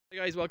Hey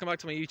guys, welcome back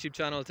to my YouTube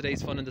channel.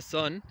 Today's fun in the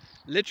sun,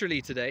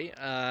 literally today,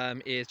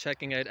 is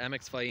checking out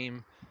MX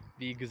Faim,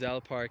 the Gazelle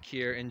Park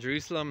here in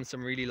Jerusalem.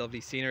 Some really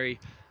lovely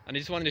scenery, and I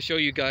just wanted to show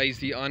you guys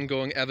the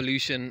ongoing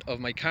evolution of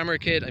my camera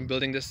kit. I'm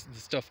building this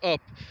stuff up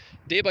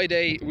day by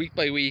day, week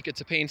by week. It's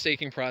a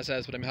painstaking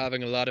process, but I'm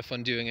having a lot of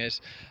fun doing it.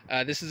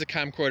 This is a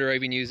camcorder I've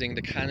been using,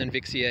 the Canon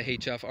Vixia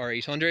HF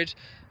R800.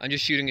 I'm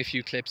just shooting a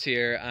few clips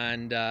here,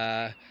 and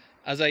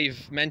as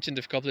I've mentioned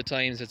a couple of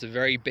times, it's a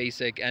very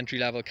basic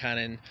entry-level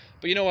Canon.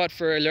 But you know what,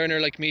 for a learner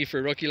like me, for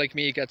a rookie like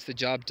me, it gets the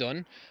job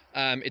done.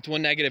 Its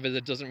one negative is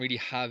it doesn't really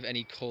have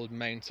any cold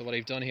mount. So what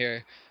I've done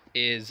here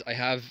is I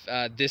have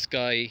this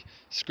guy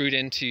screwed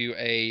into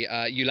a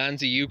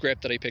Ulanzi U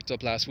grip that I picked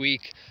up last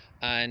week.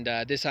 And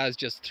this has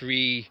just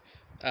three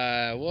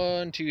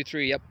cold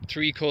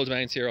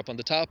mounts here up on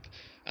the top.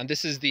 And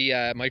this is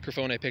the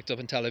microphone I picked up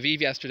in Tel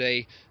Aviv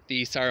yesterday,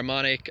 the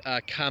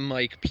Saramonic Cam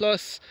Mic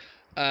Plus.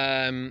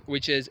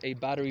 Which is a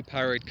battery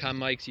powered cam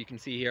mic. So you can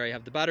see here I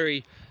have the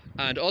battery,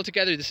 and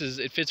altogether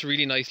it fits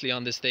really nicely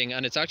on this thing,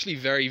 and it's actually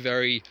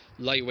very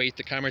lightweight.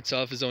 The camera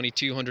itself is only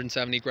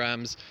 270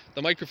 grams.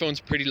 The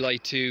microphone's pretty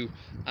light too,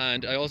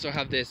 and I also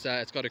have this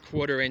it's got a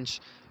 1/4 inch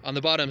on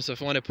the bottom, so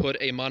if I want to put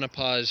a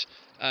monopod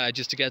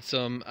just to get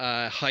some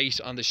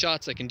height on the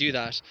shots, I can do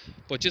that.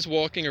 But just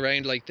walking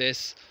around like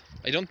this,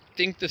 I don't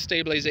think the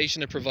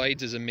stabilization it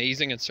provides is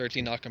amazing. It's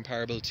certainly not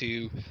comparable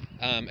to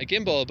a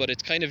gimbal, but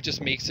it kind of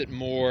just makes it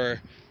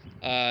more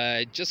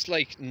just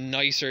like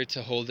nicer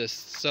to hold this.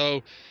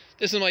 So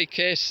this is my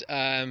kit.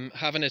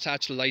 Haven't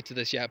attached a light to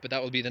this yet, but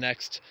that will be the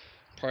next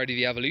part of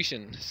the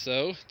evolution.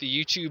 So the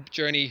YouTube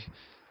journey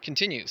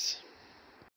continues.